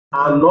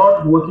are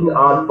not working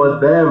out for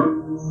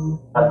them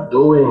are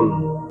doing,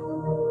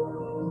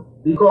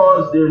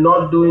 because they're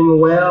not doing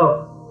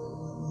well,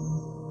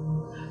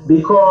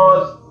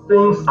 because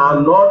things are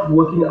not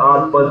working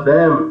out for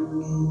them,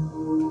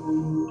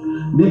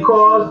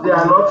 because they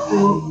are not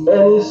seeing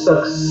any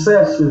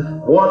success with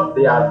what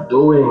they are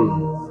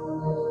doing.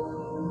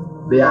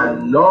 They are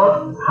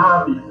not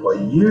happy for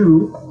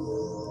you,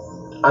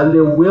 and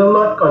they will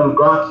not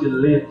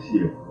congratulate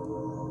you.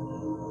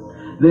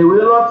 They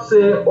will not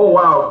say, "Oh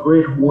wow,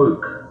 great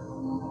work."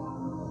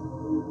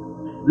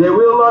 They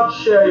will not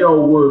share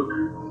your work.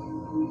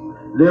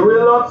 They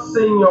will not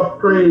sing your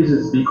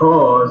praises,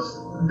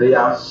 because they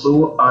are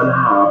so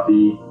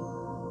unhappy.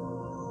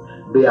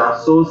 They are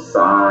so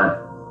sad.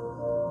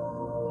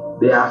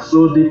 They are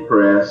so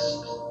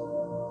depressed,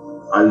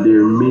 and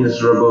they're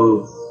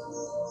miserable.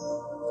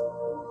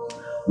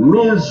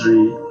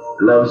 Misery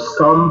loves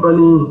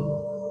company.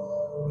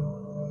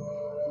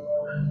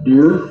 Do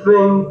you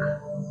think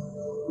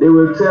they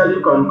will tell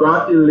you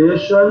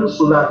congratulations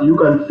so that you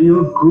can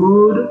feel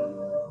good?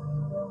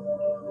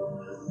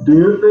 Do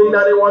you think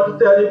that they want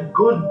to tell you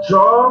good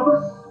job?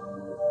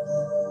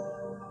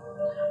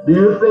 Do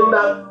you think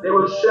that they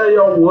will share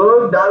your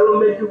work? That will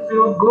make you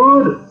feel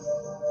good.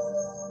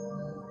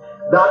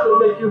 That will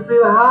make you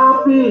feel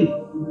happy.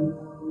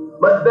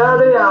 But there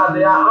they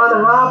are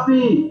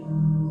unhappy.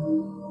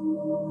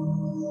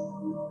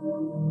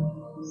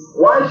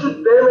 Why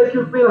should they make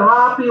you feel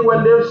happy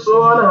when they're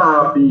so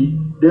unhappy?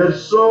 They're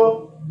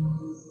so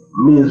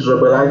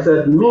miserable. I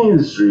said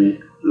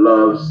misery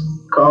loves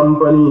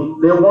company.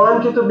 They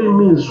want you to be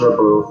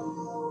miserable.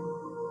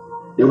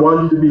 They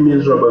want you to be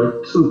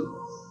miserable too.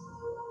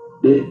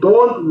 They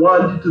don't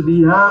want you to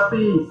be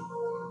happy.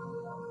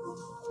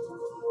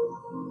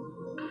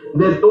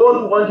 They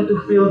don't want you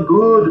to feel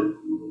good.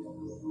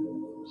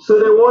 So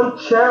they won't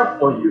cheer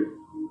for you.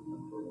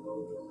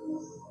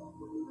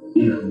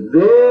 If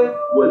they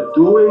were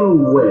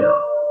doing well,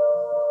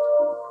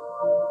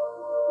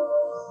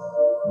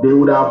 they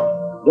would have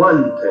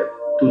wanted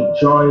to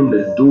join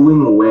the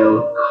Doing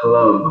Well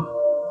Club.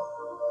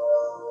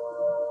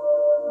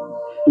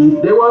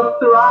 If they were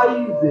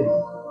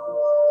thriving,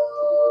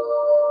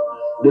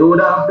 they would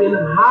have been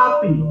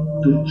happy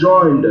to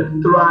join the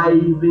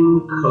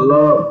Thriving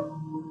Club,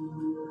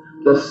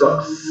 the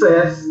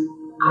Success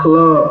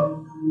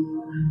Club,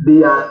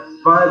 the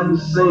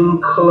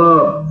Advancing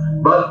Club,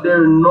 but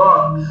they're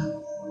not.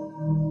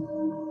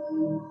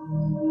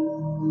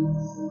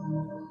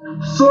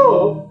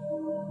 So,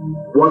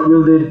 what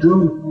will they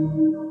do?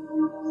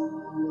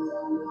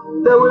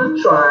 They will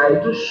try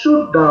to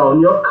shoot down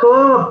your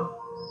club,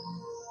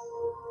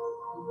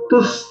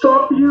 to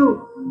stop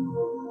you.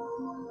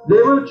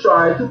 They will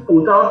try to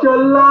put out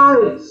your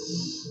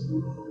lights,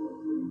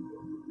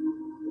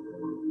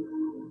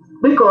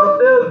 because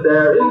they're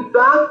there in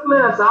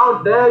darkness.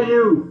 How dare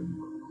you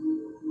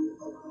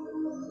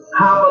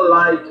have a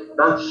light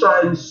that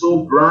shines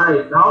so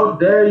bright? How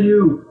dare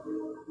you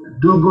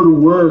do good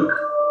work?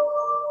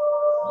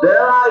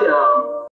 There